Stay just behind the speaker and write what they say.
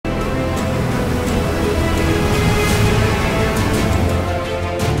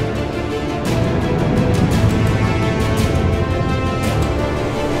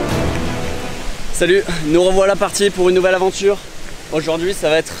Salut, nous revoilà partis pour une nouvelle aventure. Aujourd'hui ça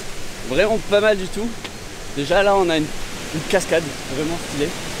va être vraiment pas mal du tout. Déjà là on a une cascade vraiment stylée.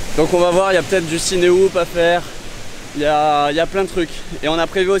 Donc on va voir, il y a peut-être du ciné-hoop à faire. Il y a plein de trucs. Et on a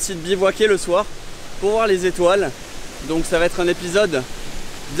prévu aussi de bivouaquer le soir pour voir les étoiles. Donc ça va être un épisode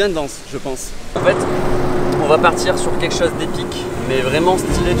bien dense je pense. En fait on va partir sur quelque chose d'épique mais vraiment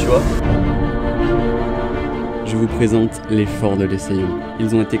stylé tu vois. Je vous présente les forts de l'Essaillon.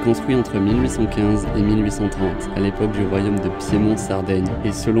 Ils ont été construits entre 1815 et 1830, à l'époque du royaume de Piémont-Sardaigne,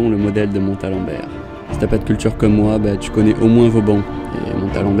 et selon le modèle de Montalembert. Si t'as pas de culture comme moi, bah, tu connais au moins Vauban. Et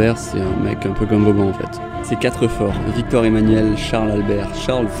Montalembert, c'est un mec un peu comme Vauban en fait. Ces 4 forts, Victor-Emmanuel, Charles-Albert,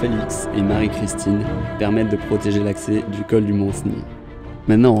 Charles-Félix et Marie-Christine, permettent de protéger l'accès du col du Mont-Cenis.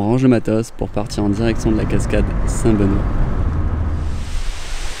 Maintenant, on range le matos pour partir en direction de la cascade Saint-Benoît.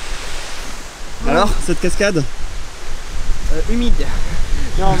 Alors, cette cascade humide.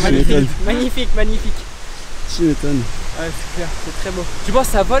 Non, magnifique, magnifique, magnifique. Tu m'étonnes. Ouais, c'est clair, c'est très beau. Tu penses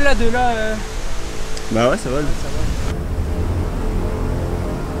que ça vole là de là Bah ouais, ça vole. Ça vole.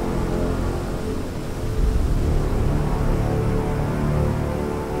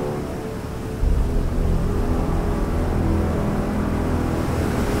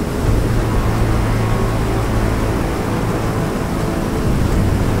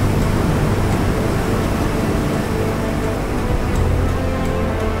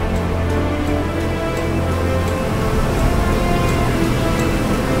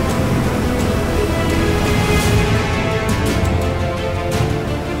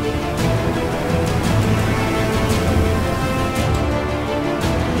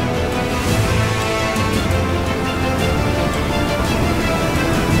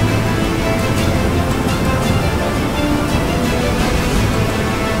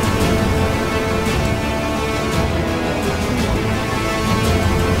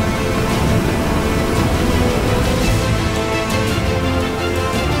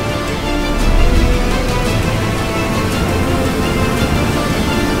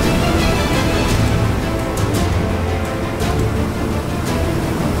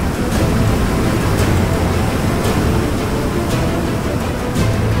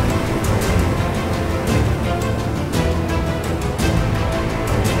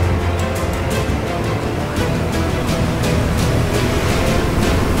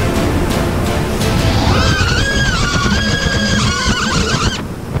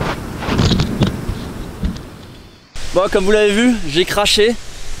 Bon, comme vous l'avez vu, j'ai craché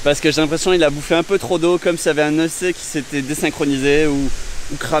parce que j'ai l'impression qu'il a bouffé un peu trop d'eau, comme s'il y avait un EC qui s'était désynchronisé ou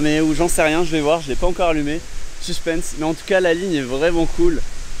cramé ou j'en sais rien, je vais voir, je l'ai pas encore allumé, suspense, mais en tout cas la ligne est vraiment cool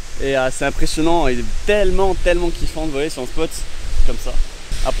et c'est impressionnant, il est tellement kiffant de voler sur un spot comme ça.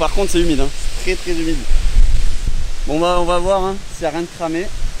 Ah, par contre c'est humide, hein. Très humide. Bon bah on va voir hein, s'il n'y a rien de cramé.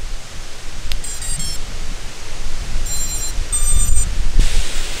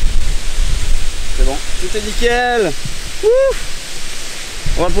 C'est bon, tout est nickel.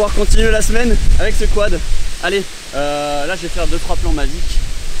 On va pouvoir continuer la semaine avec ce quad. Allez, là je vais faire 2-3 plans magiques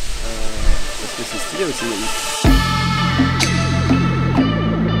parce que c'est stylé aussi magique.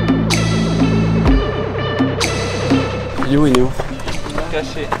 Il est où Eneour?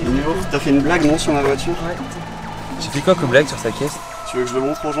 Caché. Eneour, t'as fait une blague non sur ma voiture? Ouais. J'ai fait quoi comme blague sur sa caisse? Tu veux que je le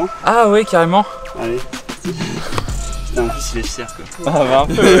montre aux gens? Ah ouais, carrément. Allez. Putain, en plus il est fier quoi. Ah bah un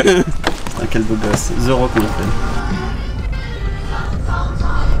peu ouais. Ah, quel beau gosse, The Rock on l'appelle.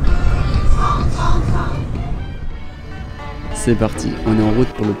 C'est parti, on est en route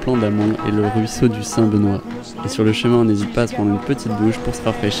pour le plan d'amont et le ruisseau du Saint-Benoît. Et sur le chemin on n'hésite pas à se prendre une petite douche pour se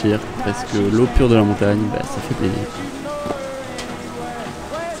rafraîchir, parce que l'eau pure de la montagne, bah, ça fait plaisir.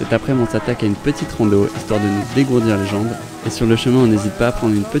 Cet après-midi on s'attaque à une petite rando, histoire de nous dégourdir les jambes. Et sur le chemin on n'hésite pas à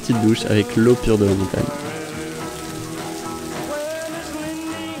prendre une petite douche avec l'eau pure de la montagne.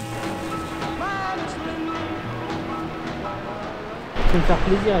 Ça me faire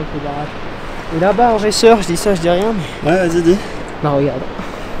plaisir avec les barrages. Et là-bas en racer, je dis ça, je dis rien mais... Ouais vas-y dis. Bah regarde.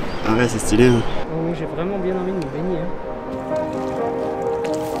 Ah ouais c'est stylé hein. Oh, oui, j'ai vraiment bien envie de me baigner hein.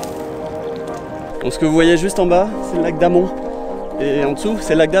 Donc ce que vous voyez juste en bas, c'est le lac d'Amont. Et en dessous,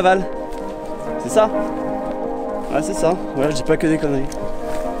 c'est le lac d'Aval. C'est ça? Ouais c'est ça. Ouais je dis pas que des conneries.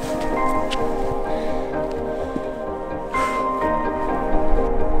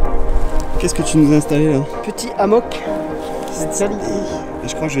 Qu'est-ce que tu nous as installé là? Petit hammock. C'est ça l'idée.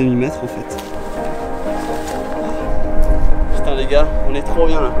 Je crois que je vais m'y mettre en fait. Putain les gars, on est trop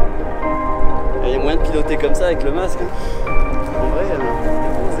bien là. Il y a moyen de piloter comme ça avec le masque. Hein. En vrai, c'est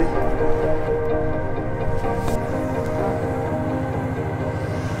posé.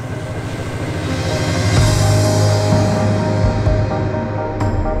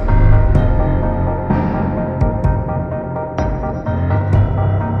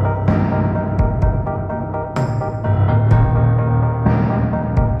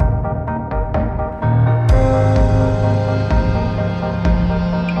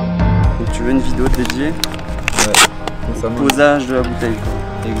 sa main. Posage de la bouteille,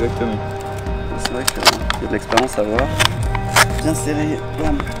 quoi. Exactement. C'est vrai qu'il y a de l'expérience à avoir. Bien serré,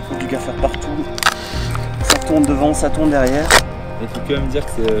 bam, faut du gaffe partout. Ça tourne devant, ça tourne derrière. Il faut quand même dire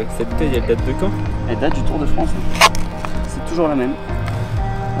que cette bouteille, elle date de quand? Elle date du Tour de France. C'est toujours la même.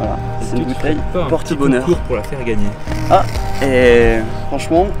 Voilà, c'est une bouteille porte-bonheur. Concours pour la faire gagner. Ah, et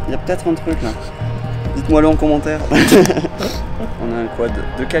franchement, il y a peut-être un truc là. Dites-moi le en commentaire. On a un quad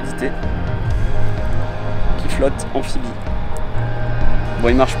de qualité qui flotte amphibie. Bon,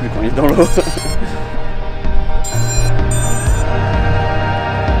 il marche plus quand il est dans l'eau.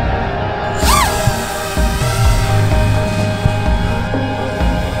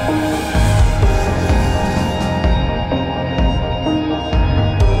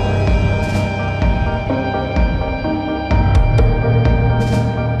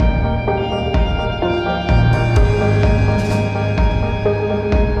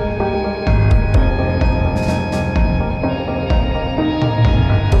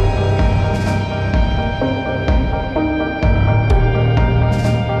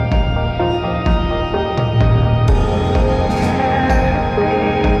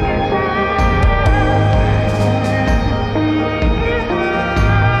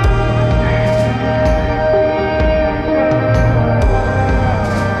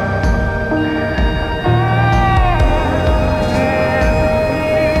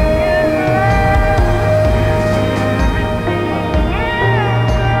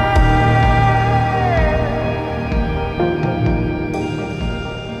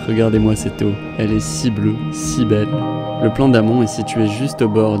 Regardez-moi cette eau, elle est si bleue, si belle. Le plan d'amont est situé juste au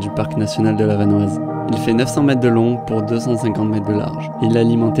bord du parc national de la Vanoise. Il fait 900 mètres de long pour 250 mètres de large. Il est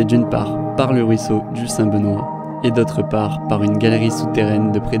alimenté d'une part par le ruisseau du Saint-Benoît et d'autre part par une galerie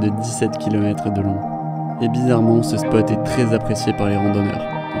souterraine de près de 17 km de long. Et bizarrement, ce spot est très apprécié par les randonneurs.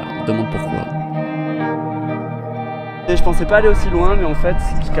 Voilà, on demande pourquoi. Et je pensais pas aller aussi loin, mais en fait,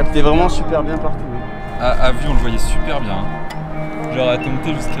 je captais vraiment super bien partout. À vue, on le voyait super bien. Genre à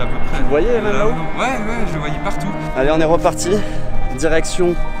tenter jusqu'à peu près. Vous voyez même là-haut? Ouais, je le voyais partout. Allez, on est reparti.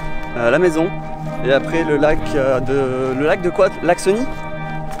 Direction la maison. Et après le lac Le lac de quoi? Lac Sony?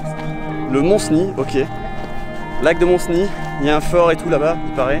 Le Mont-Sny, ok. Lac de Mont-Sny. Il y a un fort et tout là-bas,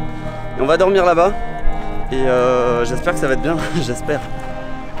 il paraît. Et on va dormir là-bas. Et j'espère que ça va être bien. J'espère.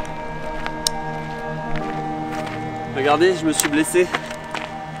 Regardez, je me suis blessé.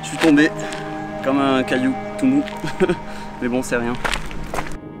 Je suis tombé comme un caillou tout mou. Mais bon, c'est rien.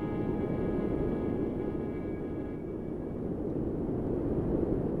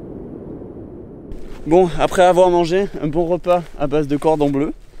 Bon, après avoir mangé un bon repas à base de cordon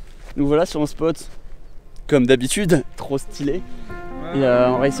bleu, nous voilà sur un spot, comme d'habitude, trop stylé. Et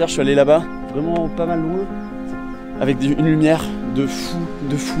en racer, je suis allé là-bas, vraiment pas mal loin, avec une lumière de fou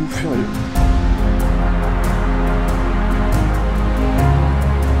furieux.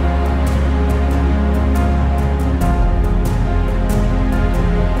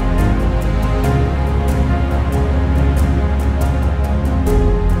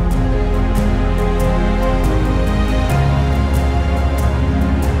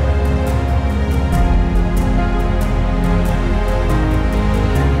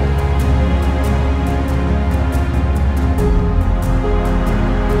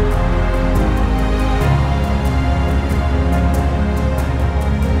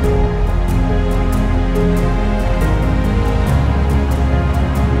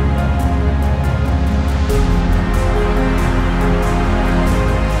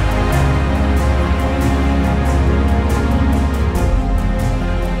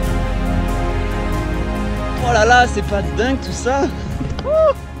 Oh là là, c'est pas dingue tout ça.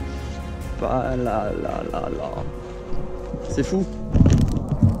 Pas là. C'est fou.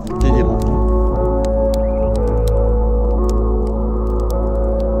 Délirant.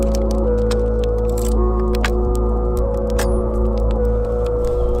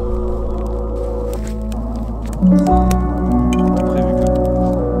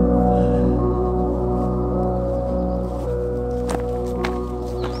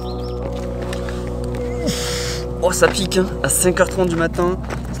 Oh, ça pique hein. À 5h30 du matin,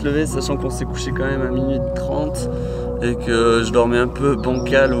 se lever, sachant qu'on s'est couché quand même à minuit 30 et que je dormais un peu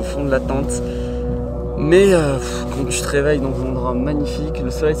bancal au fond de la tente. Mais quand tu te réveilles dans un endroit magnifique, le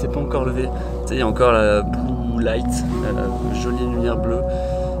soleil s'est pas encore levé. Tu sais, il y a encore la blue light, la jolie lumière bleue.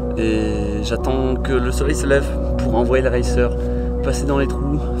 Et j'attends que le soleil se lève pour envoyer le racer, passer dans les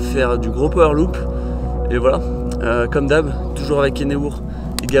trous, faire du gros power loop. Et voilà, comme d'hab, toujours avec Eneour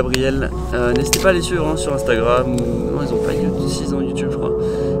et Gabriel. N'hésitez pas à les suivre hein, sur Instagram. Non, ils ont pas 6 ans YouTube, je crois.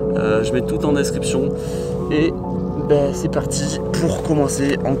 Je mets tout en description. Et ben, c'est parti pour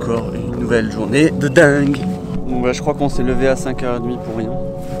commencer encore une nouvelle journée de dingue. Bon, bah, je crois qu'on s'est levé à 5h30 pour rien.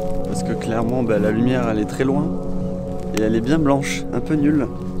 Parce que clairement, bah, la lumière elle est très loin. Et elle est bien blanche, un peu nulle.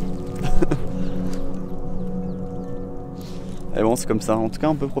 Et bon, c'est comme ça. En tout cas,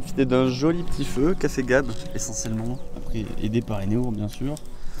 on peut profiter d'un joli petit feu qu'a fait Gab, essentiellement. Après, aidé par Eneour, bien sûr.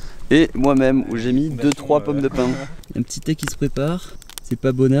 Et moi-même, où j'ai mis 2-3 pommes de pin. Il y a un petit thé qui se prépare. C'est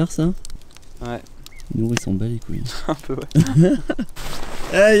pas bonheur, ça? Ouais. Eneour, il s'en bat les couilles. Un peu, ouais.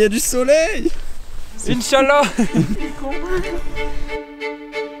 Eh, il y a du soleil! Inch'Allah.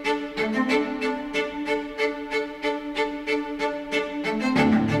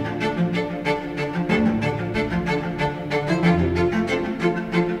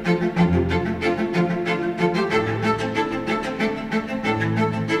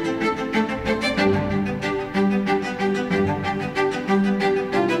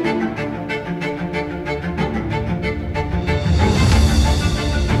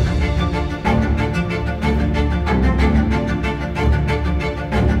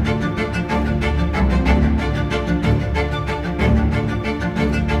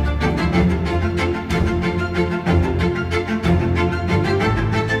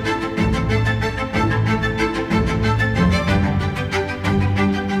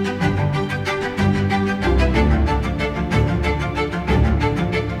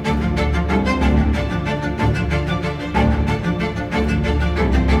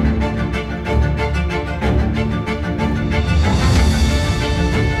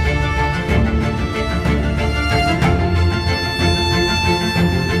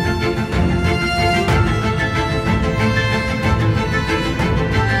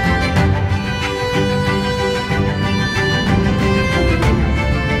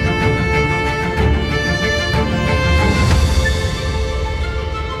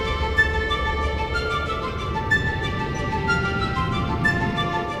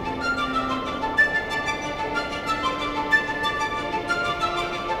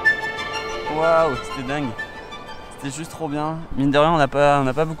 Waouh, c'était dingue. C'était juste trop bien. Mine de rien, on n'a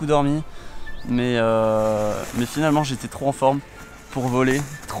pas beaucoup dormi. Mais finalement, j'étais trop en forme pour voler.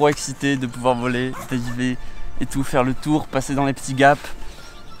 Trop excité de pouvoir voler, dériver et tout, faire le tour, passer dans les petits gaps.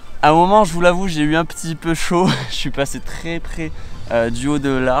 À un moment, je vous l'avoue, j'ai eu un petit peu chaud. Je suis passé très près du haut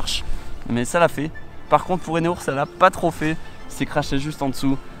de l'arche. Mais ça l'a fait. Par contre, pour Eneour, ça l'a pas trop fait. Il s'est craché juste en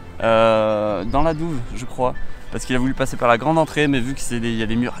dessous. Dans la douve, je crois. Parce qu'il a voulu passer par la grande entrée, mais vu qu'il y a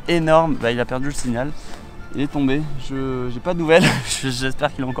des murs énormes, bah, il a perdu le signal. Il est tombé, j'ai pas de nouvelles,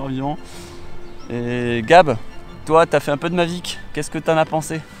 j'espère qu'il est encore vivant. Et Gab, toi t'as fait un peu de Mavic, qu'est-ce que t'en as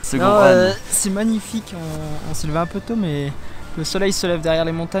pensé? C'est magnifique, on s'est levé un peu tôt, mais le soleil se lève derrière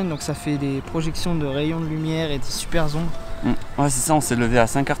les montagnes, donc ça fait des projections de rayons de lumière et des super ombres. Ouais, c'est ça, on s'est levé à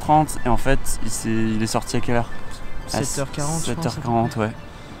 5h30 et en fait il est sorti à quelle heure? 7h40. 7h40, ouais.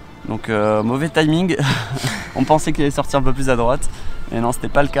 Donc mauvais timing. On pensait qu'il allait sortir un peu plus à droite, mais non, c'était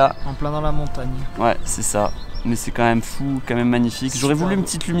pas le cas. En plein dans la montagne. Ouais, c'est ça. Mais c'est quand même fou, quand même magnifique. J'aurais voulu une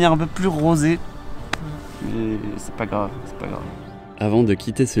petite lumière un peu plus rosée, mais c'est pas grave, c'est pas grave. Avant de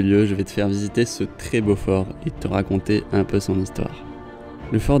quitter ce lieu, je vais te faire visiter ce très beau fort et te raconter un peu son histoire.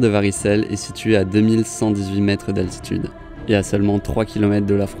 Le fort de Varicelle est situé à 2118 mètres d'altitude et à seulement 3 km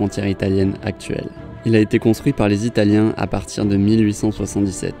de la frontière italienne actuelle. Il a été construit par les Italiens à partir de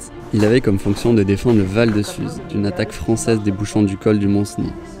 1877. Il avait comme fonction de défendre le Val de Suse d'une attaque française débouchant du col du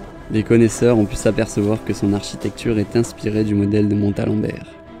Mont-Cenis. Les connaisseurs ont pu s'apercevoir que son architecture est inspirée du modèle de Montalembert.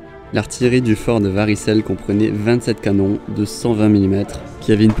 L'artillerie du fort de Varicelle comprenait 27 canons de 120 mm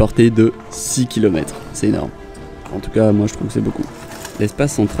qui avaient une portée de 6 km. C'est énorme. En tout cas, moi je trouve que c'est beaucoup.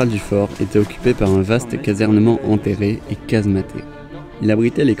 L'espace central du fort était occupé par un vaste casernement enterré et casematé. Il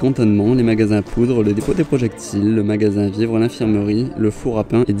abritait les cantonnements, les magasins à poudre, le dépôt des projectiles, le magasin à vivres, l'infirmerie, le four à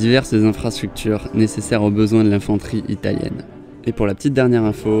pain et diverses infrastructures nécessaires aux besoins de l'infanterie italienne. Et pour la petite dernière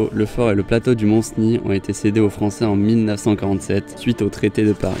info, le fort et le plateau du Mont-Cenis ont été cédés aux Français en 1947 suite au traité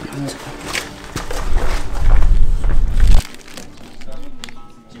de Paris.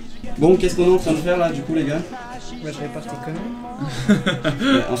 Bon, qu'est-ce qu'on est en train de faire là du coup les gars? Moi je répare tes conneries.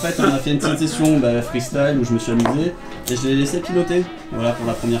 En fait, on a fait une petite session freestyle où je me suis amusé et je l'ai laissé piloter, voilà, pour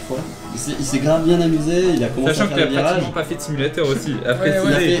la première fois. Il s'est grave bien amusé, il a commencé Sachant à faire qu'il a pratiquement pas fait de simulateur aussi. Après,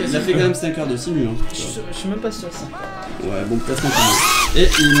 il a fait quand même 5 heures de simu. Hein, je suis même pas sûr ça. Ouais, bon, peut-être un peu moins. Et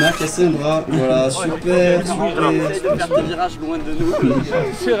il m'a cassé un bras, voilà, super, super. De faire des virages loin de nous.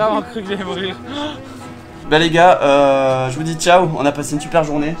 J'ai vraiment cru que j'allais mourir. Bah les gars, je vous dis ciao, on a passé une super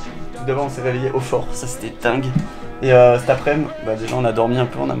journée. Tout d'abord on s'est réveillé au fort, ça c'était dingue. Et cet après-midi, déjà on a dormi un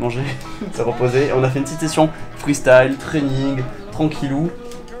peu, on a mangé, on s'est reposé. Et on a fait une petite session freestyle, training, tranquillou.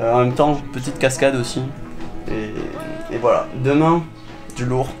 En même temps, petite cascade aussi. Et voilà, demain du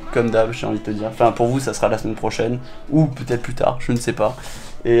lourd, comme d'hab, j'ai envie de te dire. Enfin, pour vous, ça sera la semaine prochaine, ou peut-être plus tard, je ne sais pas.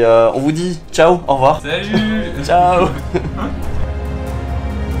 Et on vous dit ciao, au revoir. Salut. Ciao.